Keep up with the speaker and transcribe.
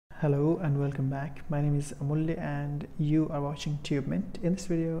Hello and welcome back. My name is Amulya and you are watching TubeMint. In this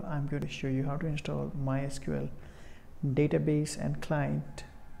video, I'm going to show you how to install MySQL database and client.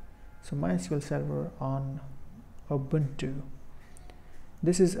 So MySQL server on Ubuntu.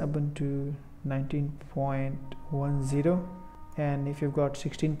 This is Ubuntu 19.10, and if you've got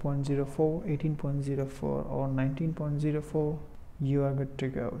 16.04, 18.04 or 19.04, you are good to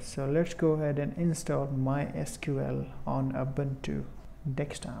go. So let's go ahead and install MySQL on Ubuntu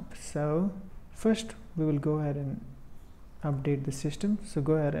Desktop. So first we will go ahead and update the system. So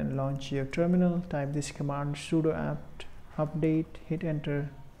go ahead and launch your terminal, type this command sudo apt update, hit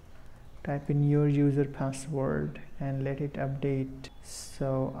enter, type in your user password and let it update.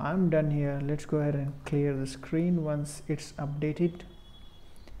 So I'm done here. Let's go ahead and clear the screen once it's updated,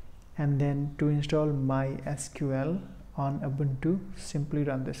 and then to install MySQL on Ubuntu, simply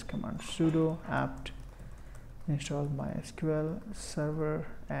run this command sudo apt install MySQL server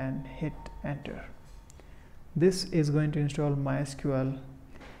and hit enter. This is going to install MySQL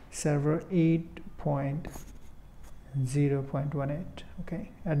server 8.0.18,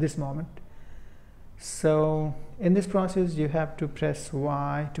 okay, at this moment. So in this process you have to press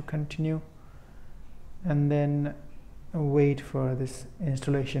Y to continue and then wait for this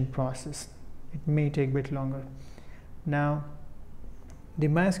installation process. It may take a bit longer. Now the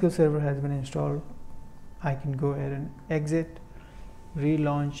MySQL server has been installed. I can go ahead and exit,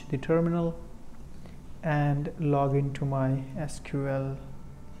 relaunch the terminal and log into my SQL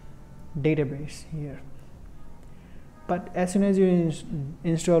database here. But as soon as you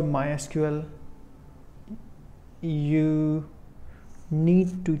install MySQL, you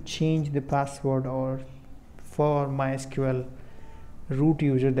need to change the password or for MySQL root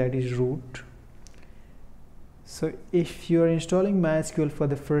user, that is root. So if you are installing MySQL for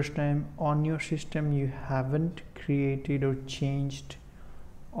the first time on your system, you haven't created or changed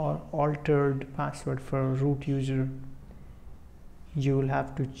or altered password for root user, you will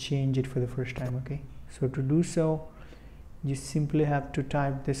have to change it for the first time, okay? So to do so, you simply have to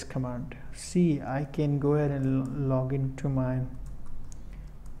type this command. See, I can go ahead and log into my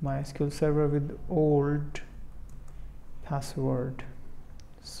MySQL server with old password.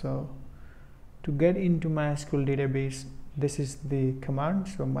 So to get into MySQL database, this is the command.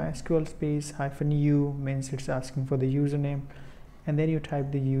 So MySQL space -u means it's asking for the username, and then you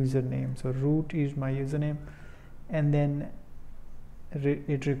type the username. So root is my username, and then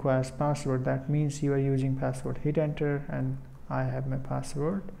it requires password. That means you are using password. Hit enter and I have my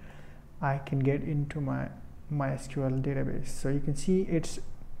password. I can get into my MySQL database. So you can see its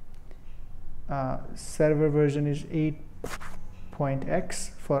server version is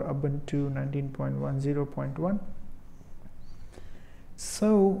 8.x for Ubuntu 19.10.1.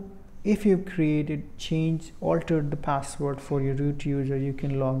 So if you've created, changed, altered the password for your root user, you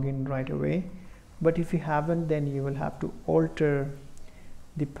can log in right away. But if you haven't, then you will have to alter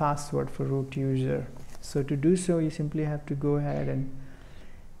the password for root user. So to do so, you simply have to go ahead and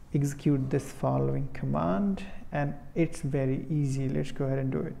execute this following command, and it's very easy. Let's go ahead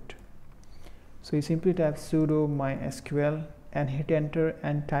and do it. So you simply type sudo mysql and hit enter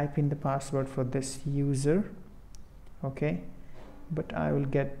and type in the password for this user, okay? But I will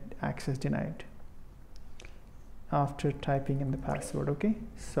get access denied after typing in the password, okay?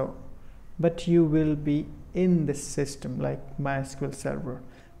 So but you will be in the system like MySQL server.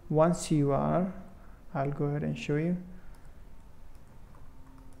 Once you are, I'll go ahead and show you.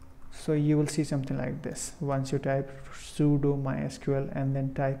 So you will see something like this. Once you type sudo mysql and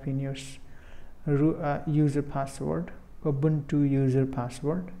then type in your user password, Ubuntu user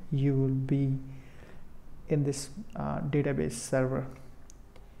password, you will be in this database server.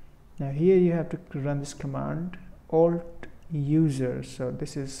 Now here you have to run this command alt user. So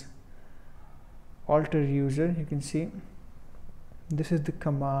this is alter user. You can see this is the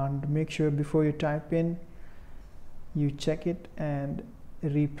command. Make sure before you type in, you check it and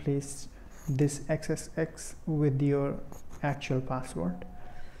replace this XSX with your actual password,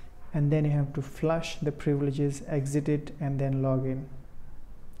 and then you have to flush the privileges, exit it, and then log in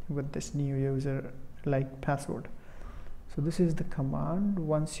with this new user like password. So this is the command.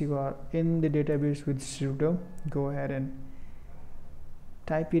 Once you are in the database with sudo, go ahead and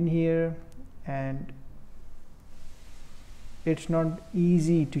type in here, and it's not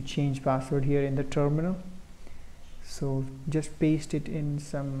easy to change password here in the terminal. So just paste it in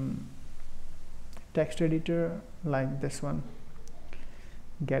some text editor like this one,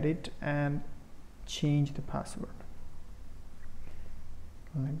 get it, and change the password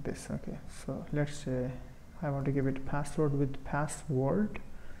like this, okay? So let's say I want to give it password with password.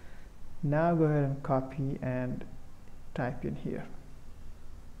 Now go ahead and copy and type in here.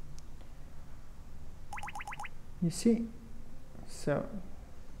 You see, so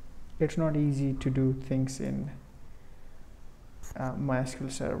it's not easy to do things in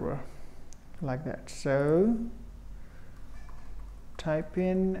MySQL server like that. So type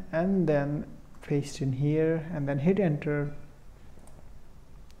in and then paste in here and then hit enter.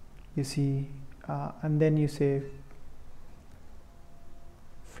 You see, and then you say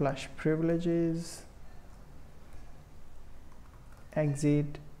flush privileges,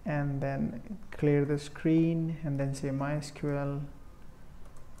 exit, and then clear the screen, and then say MySQL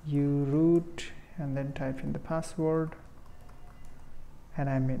u root, and then type in the password, and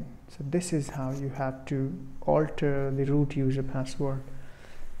I'm in. So this is how you have to alter the root user password.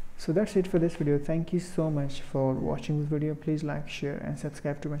 So that's it for this video. Thank you so much for watching this video. Please like, share, and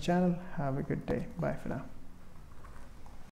subscribe to my channel. Have a good day. Bye for now.